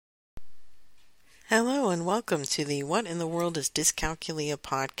Hello and welcome to the What in the World is Dyscalculia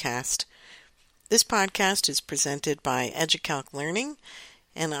podcast. This podcast is presented by EduCalc Learning,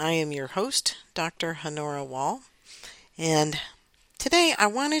 and I am your host, Dr. Honora Wall. And today I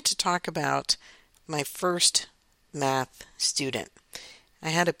wanted to talk about my first math student.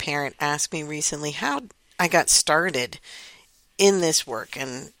 I had a parent ask me recently how I got started in this work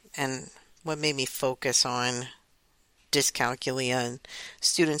and what made me focus on dyscalculia and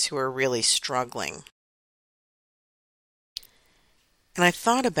students who are really struggling. And I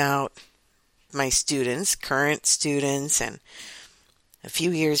thought about my students, current students, and a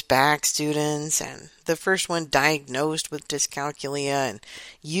few years back students, and the first one diagnosed with dyscalculia, and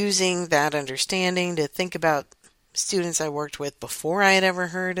using that understanding to think about students I worked with before I had ever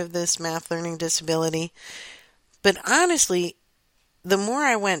heard of this math learning disability. But honestly, the more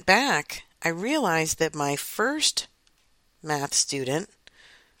I went back, I realized that my first math student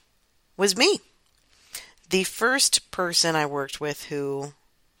was me. The first person I worked with who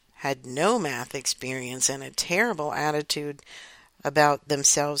had no math experience and a terrible attitude about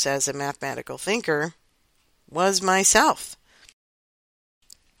themselves as a mathematical thinker was myself.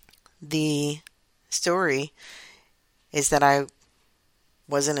 The story is that I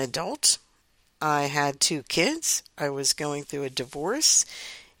was an adult. I had 2 kids. I was going through a divorce,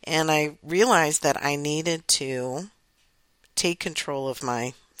 and I realized that I needed to take control of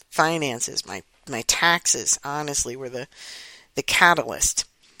my finances. My taxes, honestly, were the catalyst.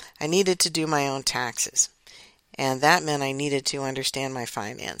 I needed to do my own taxes, and that meant I needed to understand my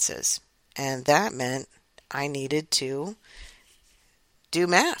finances, and that meant I needed to do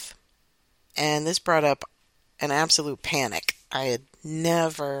math. And this brought up an absolute panic. I had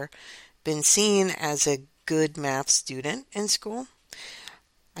never been seen as a good math student in school.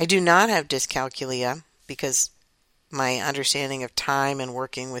 I do not have dyscalculia because my understanding of time and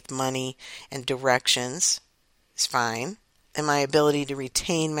working with money and directions is fine, and my ability to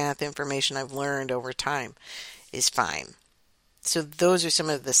retain math information I've learned over time is fine. So those are some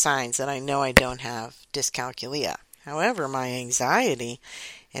of the signs that I know I don't have dyscalculia. However, my anxiety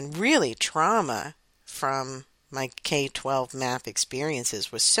and really trauma from my K-12 math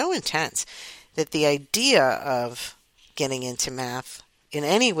experiences was so intense that the idea of getting into math in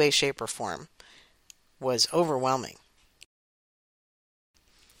any way, shape, or form was overwhelming.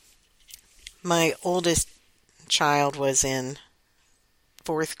 My oldest child was in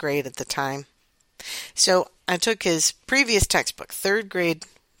 4th grade at the time. So I took his previous textbook, 3rd grade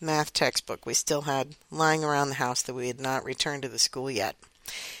math textbook we still had lying around the house that we had not returned to the school yet.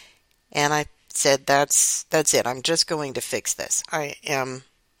 And I said, that's it. I'm just going to fix this. I am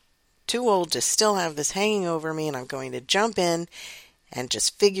too old to still have this hanging over me, and I'm going to jump in and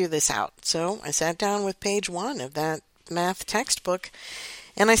just figure this out. So I sat down with page 1 of that math textbook,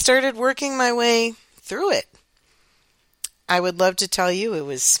 and I started working my way through it. I would love to tell you it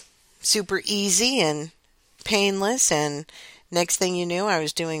was super easy and painless, and next thing you knew, I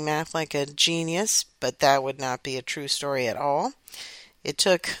was doing math like a genius, but that would not be a true story at all. It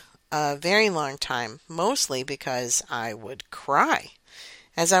took a very long time, mostly because I would cry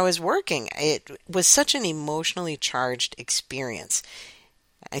as I was working. It was such an emotionally charged experience.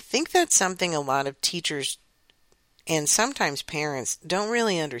 I think that's something a lot of teachers and sometimes parents don't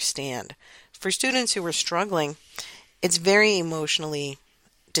really understand. For students who are struggling, it's very emotionally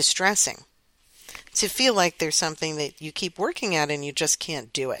distressing to feel like there's something that you keep working at and you just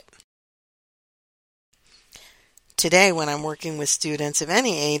can't do it. Today, when I'm working with students of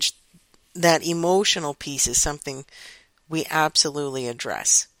any age, that emotional piece is something we absolutely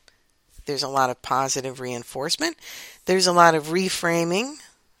address. There's a lot of positive reinforcement. There's a lot of reframing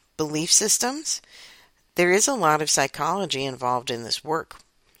belief systems. There is a lot of psychology involved in this work.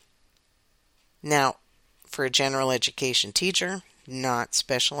 Now, for a general education teacher, not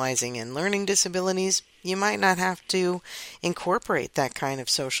specializing in learning disabilities, you might not have to incorporate that kind of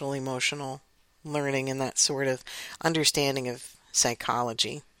social emotional learning and that sort of understanding of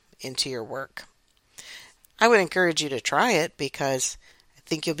psychology into your work. I would encourage you to try it because I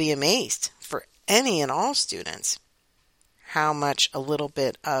think you'll be amazed for any and all students how much a little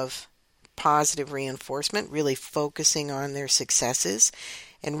bit of positive reinforcement, really focusing on their successes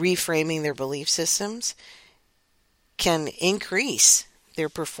and reframing their belief systems, can increase their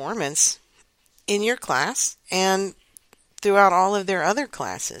performance in your class and throughout all of their other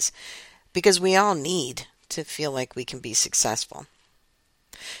classes, because we all need to feel like we can be successful.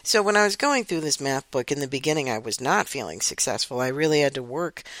 So when I was going through this math book, in the beginning I was not feeling successful. I really had to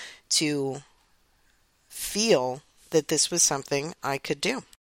work to feel that this was something I could do.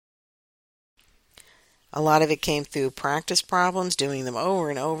 A lot of it came through practice problems, doing them over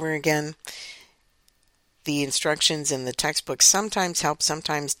and over again. the instructions in the textbooks sometimes helped,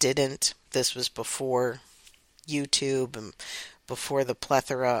 sometimes didn't. This was before YouTube and before the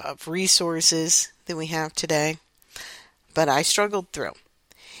plethora of resources that we have today. But I struggled through.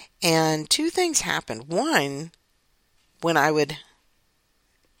 And two things happened. One, when I would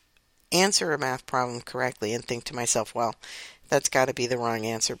answer a math problem correctly and think to myself, well, that's got to be the wrong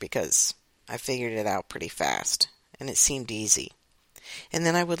answer because I figured it out pretty fast and it seemed easy. And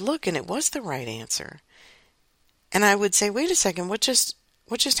then I would look and it was the right answer. And I would say, wait a second, what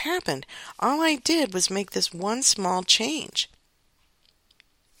just happened? All I did was make this one small change.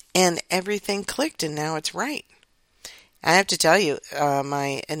 And everything clicked and now it's right. I have to tell you,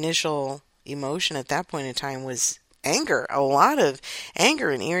 my initial emotion at that point in time was anger, a lot of anger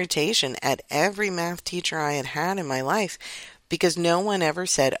and irritation at every math teacher I had had in my life because no one ever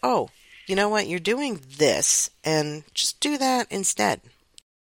said, oh, you know what, you're doing this and just do that instead.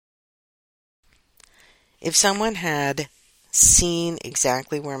 If someone had seen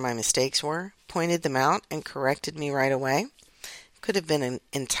exactly where my mistakes were, pointed them out, and corrected me right away, could have been an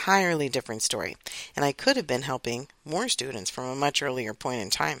entirely different story, and I could have been helping more students from a much earlier point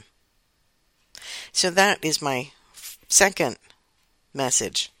in time. So that is my second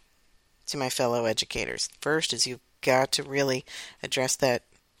message to my fellow educators. First is you've got to really address that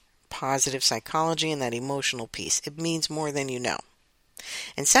positive psychology and that emotional piece. It means more than you know.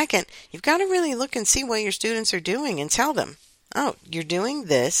 And second, you've got to really look and see what your students are doing and tell them, oh, you're doing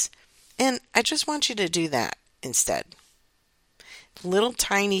this, and I just want you to do that instead. Little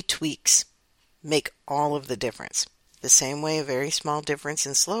tiny tweaks make all of the difference. The same way a very small difference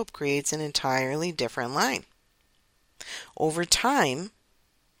in slope creates an entirely different line. Over time,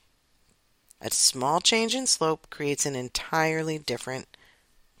 a small change in slope creates an entirely different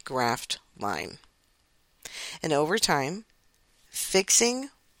graphed line. And over time, fixing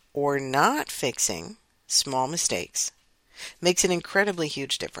or not fixing small mistakes makes an incredibly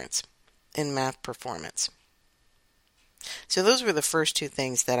huge difference in math performance. So those were the first two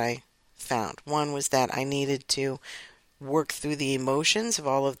things that I found. One was that I needed to work through the emotions of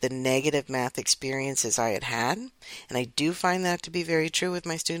all of the negative math experiences I had had, and I do find that to be very true with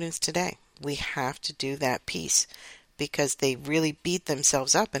my students today. We have to do that piece because they really beat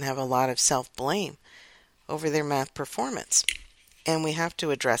themselves up and have a lot of self-blame over their math performance, and we have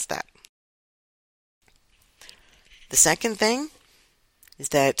to address that. The second thing is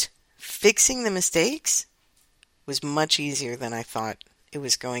that fixing the mistakes was much easier than I thought it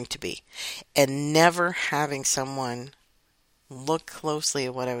was going to be. And never having someone look closely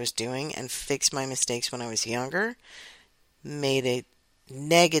at what I was doing and fix my mistakes when I was younger made a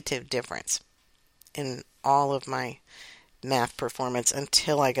negative difference in all of my math performance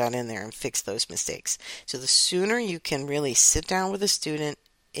until I got in there and fixed those mistakes. So the sooner you can really sit down with a student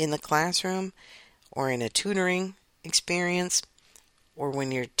in the classroom or in a tutoring experience or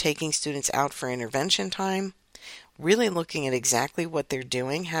when you're taking students out for intervention time, really looking at exactly what they're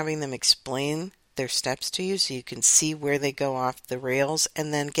doing, having them explain their steps to you so you can see where they go off the rails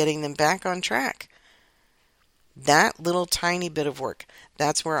and then getting them back on track. That little tiny bit of work,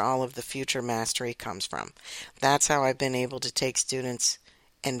 that's where all of the future mastery comes from. That's how I've been able to take students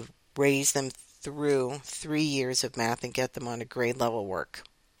and raise them through 3 years of math and get them on to grade level work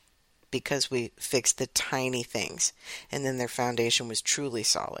because we fixed the tiny things and then their foundation was truly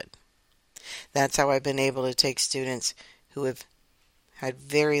solid. That's how I've been able to take students who have had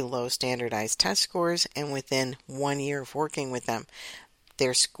very low standardized test scores, and within 1 year of working with them,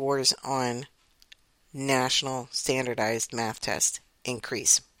 their scores on national standardized math tests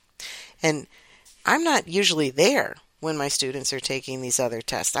increase. And I'm not usually there when my students are taking these other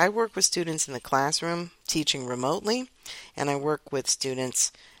tests. I work with students in the classroom teaching remotely, and I work with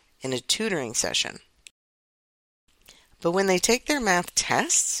students in a tutoring session. But when they take their math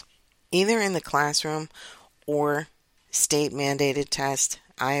tests, either in the classroom or state mandated test,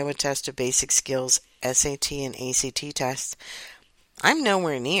 Iowa Test of Basic Skills, SAT and ACT tests, I'm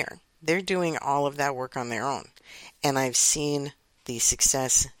nowhere near. They're doing all of that work on their own. And I've seen the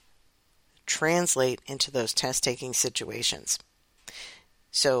success translate into those test-taking situations.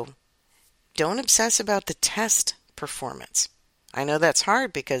 So don't obsess about the test performance. I know that's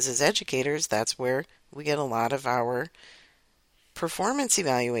hard because as educators, that's where we get a lot of our performance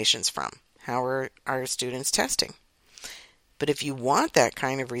evaluations from. How are our students testing? But if you want that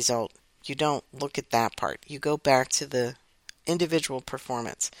kind of result, you don't look at that part. You go back to the individual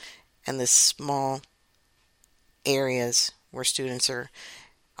performance and the small areas where students are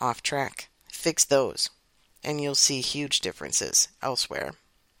off track. Fix those, and you'll see huge differences elsewhere.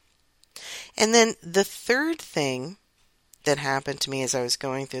 And then the third thing that happened to me as I was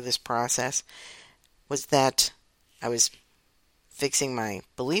going through this process was that I was fixing my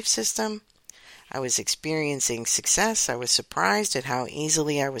belief system. I was experiencing success. I was surprised at how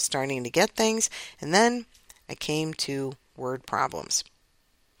easily I was starting to get things. And then I came to word problems.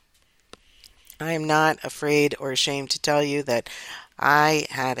 I am not afraid or ashamed to tell you that I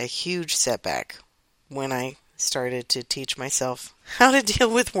had a huge setback when I started to teach myself how to deal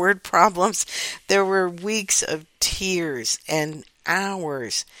with word problems. There were weeks of tears and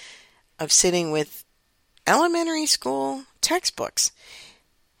hours of sitting with elementary school textbooks.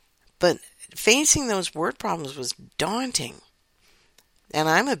 But facing those word problems was daunting. And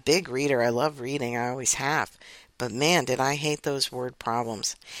I'm a big reader. I love reading. I always have. But man, did I hate those word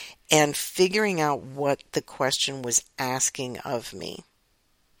problems. And figuring out what the question was asking of me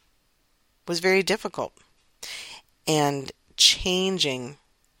was very difficult. And changing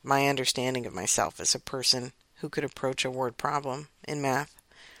my understanding of myself as a person who could approach a word problem in math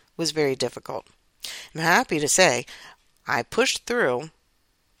was very difficult. I'm happy to say I pushed through.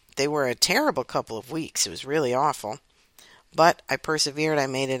 They were a terrible couple of weeks. It was really awful. But I persevered. I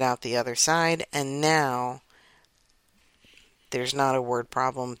made it out the other side. And now there's not a word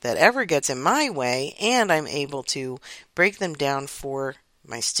problem that ever gets in my way. And I'm able to break them down for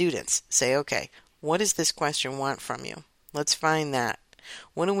my students. Say, okay, what does this question want from you? Let's find that.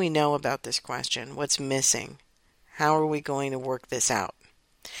 What do we know about this question? What's missing? How are we going to work this out?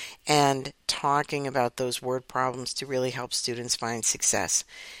 And talking about those word problems to really help students find success.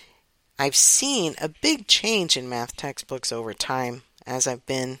 I've seen a big change in math textbooks over time as I've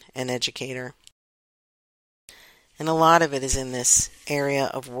been an educator. And a lot of it is in this area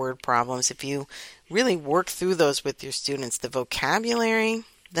of word problems. If you really work through those with your students, the vocabulary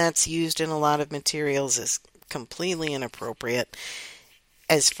that's used in a lot of materials is completely inappropriate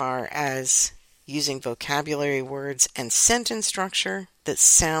as far as using vocabulary words and sentence structure that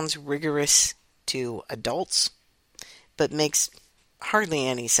sounds rigorous to adults, but makes hardly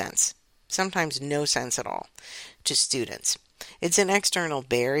any sense. Sometimes no sense at all to students. It's an external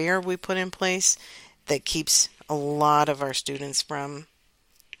barrier we put in place that keeps a lot of our students from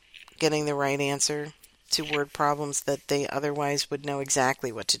getting the right answer to word problems that they otherwise would know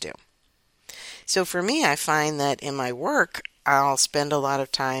exactly what to do. So for me, I find that in my work, I'll spend a lot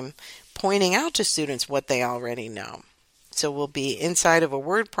of time pointing out to students what they already know. So we'll be inside of a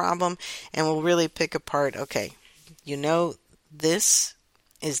word problem and we'll really pick apart, okay, you know this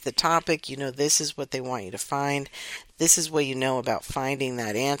is the topic, you know this is what they want you to find, this is what you know about finding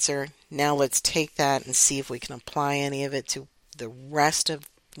that answer. Now let's take that and see if we can apply any of it to the rest of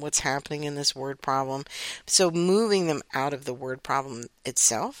what's happening in this word problem. So moving them out of the word problem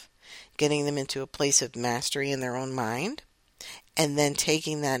itself, getting them into a place of mastery in their own mind, and then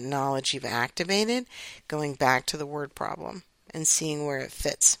taking that knowledge you've activated, going back to the word problem and seeing where it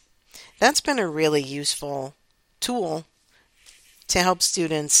fits. That's been a really useful tool to help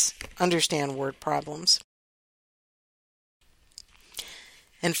students understand word problems.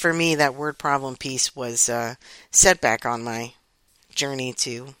 And for me, that word problem piece was a setback on my journey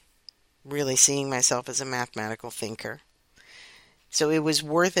to really seeing myself as a mathematical thinker. So it was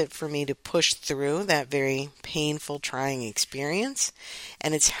worth it for me to push through that very painful, trying experience.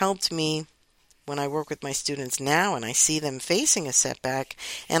 And it's helped me when I work with my students now and I see them facing a setback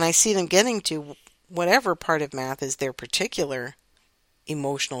and I see them getting to whatever part of math is their particular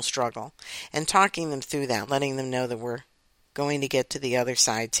emotional struggle and talking them through that, letting them know that we're going to get to the other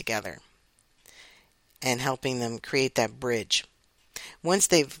side together and helping them create that bridge. Once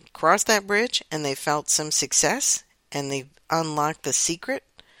they've crossed that bridge and they've felt some success and they've unlocked the secret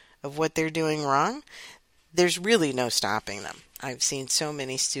of what they're doing wrong, there's really no stopping them. I've seen so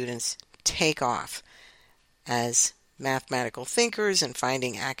many students take off as mathematical thinkers and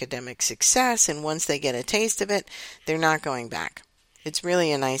finding academic success, and once they get a taste of it, they're not going back. It's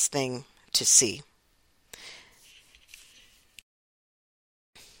really a nice thing to see.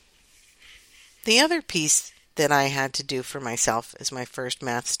 The other piece that I had to do for myself as my first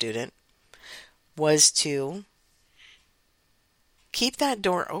math student was to keep that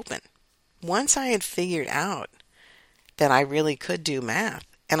door open. Once I had figured out that I really could do math,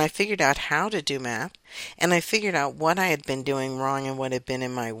 and I figured out how to do math, and I figured out what I had been doing wrong and what had been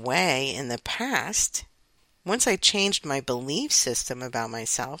in my way in the past, once I changed my belief system about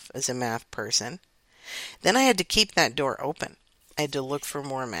myself as a math person, then I had to keep that door open. I had to look for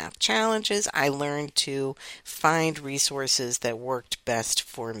more math challenges. I learned to find resources that worked best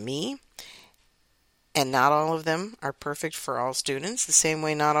for me. And not all of them are perfect for all students, the same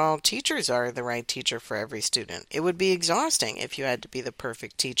way not all teachers are the right teacher for every student. It would be exhausting if you had to be the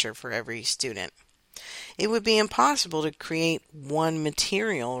perfect teacher for every student. It would be impossible to create one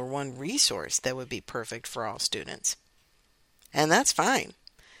material or one resource that would be perfect for all students. And that's fine.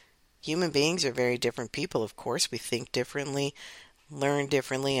 Human beings are very different people, of course. We think differently, learn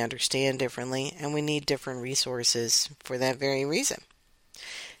differently, understand differently, and we need different resources for that very reason.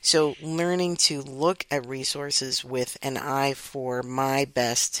 So learning to look at resources with an eye for my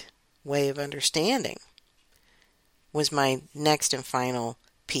best way of understanding was my next and final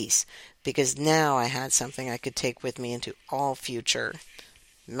piece, because now I had something I could take with me into all future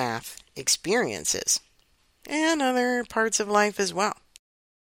math experiences and other parts of life as well.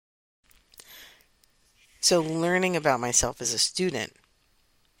 So learning about myself as a student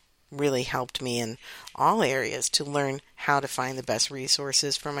really helped me in all areas to learn how to find the best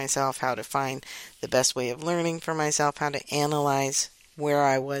resources for myself, how to find the best way of learning for myself, how to analyze where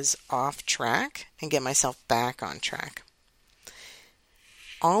I was off track and get myself back on track.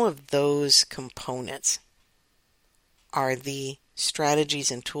 All of those components are the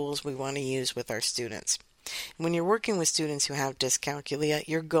strategies and tools we want to use with our students. When you're working with students who have dyscalculia,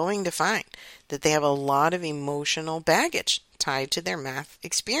 you're going to find that they have a lot of emotional baggage tied to their math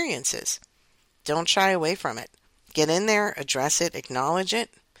experiences. Don't shy away from it. Get in there, address it, acknowledge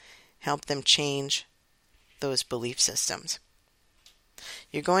it, help them change those belief systems.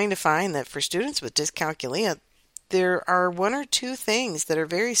 You're going to find that for students with dyscalculia, there are one or two things that are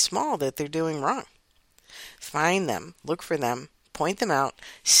very small that they're doing wrong. Find them, look for them, point them out,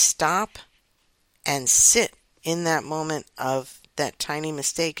 stop and sit in that moment of that tiny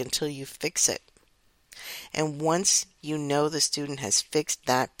mistake until you fix it. And once you know the student has fixed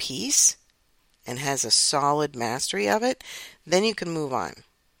that piece and has a solid mastery of it, then you can move on.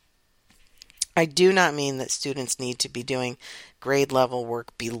 I do not mean that students need to be doing grade level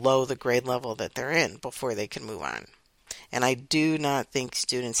work below the grade level that they're in before they can move on. And I do not think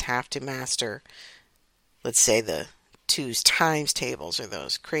students have to master, let's say, the 2's times tables or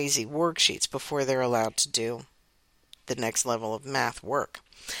those crazy worksheets before they're allowed to do the next level of math work.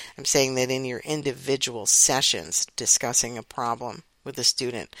 I'm saying that in your individual sessions discussing a problem with a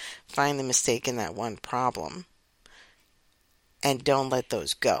student, find the mistake in that one problem and don't let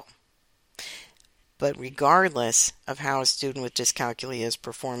those go. But regardless of how a student with dyscalculia is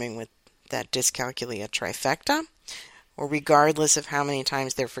performing with that dyscalculia trifecta, or regardless of how many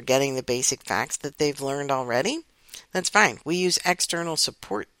times they're forgetting the basic facts that they've learned already, that's fine. We use external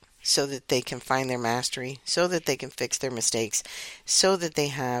support so that they can find their mastery, so that they can fix their mistakes, so that they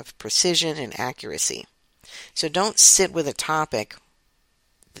have precision and accuracy. So don't sit with a topic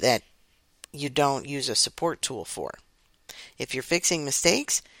that you don't use a support tool for. If you're fixing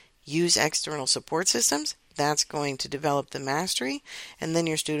mistakes, use external support systems. That's going to develop the mastery, and then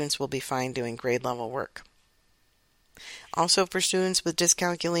your students will be fine doing grade level work. Also, for students with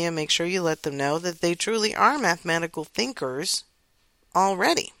dyscalculia, make sure you let them know that they truly are mathematical thinkers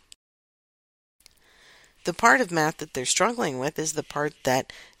already. The part of math that they're struggling with is the part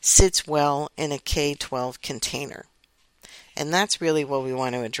that sits well in a K-12 container. And that's really what we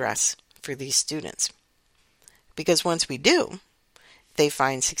want to address for these students. Because once we do, they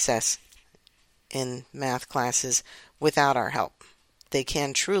find success in math classes without our help. They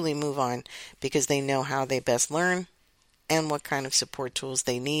can truly move on because they know how they best learn and what kind of support tools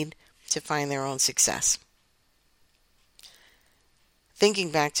they need to find their own success.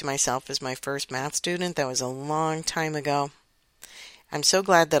 Thinking back to myself as my first math student, that was a long time ago. I'm so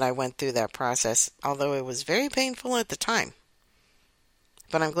glad that I went through that process, although it was very painful at the time.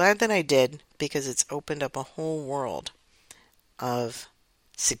 But I'm glad that I did because it's opened up a whole world of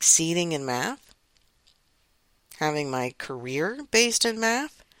succeeding in math, having my career based in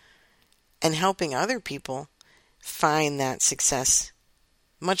math, and helping other people find that success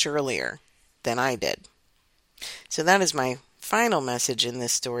much earlier than I did. So that is my final message in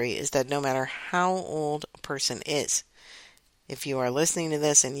this story, is that no matter how old a person is, if you are listening to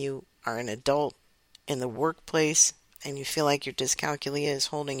this and you are an adult in the workplace and you feel like your dyscalculia is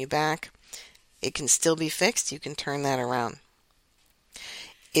holding you back, it can still be fixed. You can turn that around.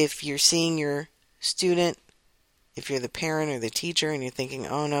 If you're seeing your student, if you're the parent or the teacher and you're thinking,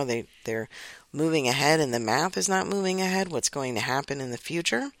 oh no, they're moving ahead and the math is not moving ahead, what's going to happen in the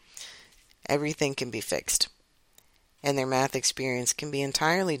future? Everything can be fixed. And their math experience can be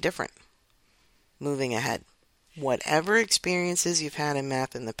entirely different moving ahead. Whatever experiences you've had in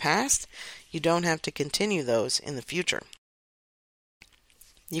math in the past, you don't have to continue those in the future.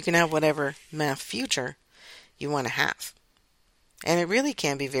 You can have whatever math future you want to have. And it really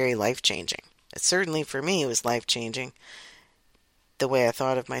can be very life-changing. Certainly for me, it was life-changing, the way I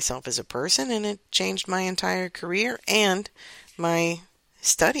thought of myself as a person, and it changed my entire career and my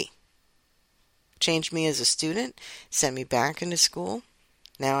study. changed me as a student, sent me back into school.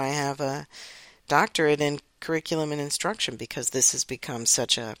 Now I have a doctorate in curriculum and instruction because this has become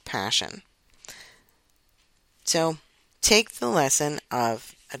such a passion. So take the lesson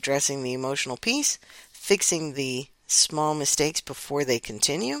of addressing the emotional piece, fixing the small mistakes before they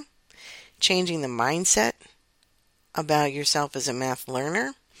continue, changing the mindset about yourself as a math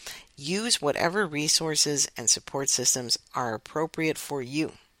learner. Use whatever resources and support systems are appropriate for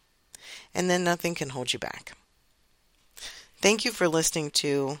you, and then nothing can hold you back. Thank you for listening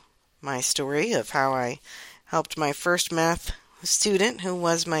to my story of how I helped my first math student, who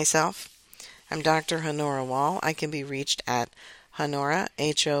was myself. I'm Dr. Honora Wall. I can be reached at Honora,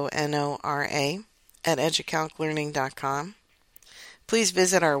 Honora, at educalclearning.com. Please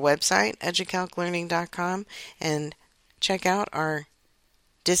visit our website, educalclearning.com, and check out our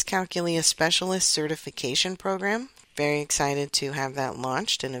Dyscalculia Specialist Certification Program. Very excited to have that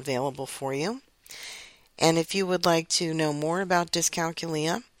launched and available for you. And if you would like to know more about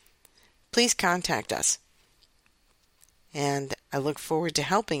dyscalculia, please contact us. And I look forward to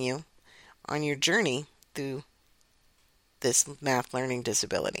helping you on your journey through this math learning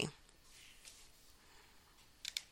disability.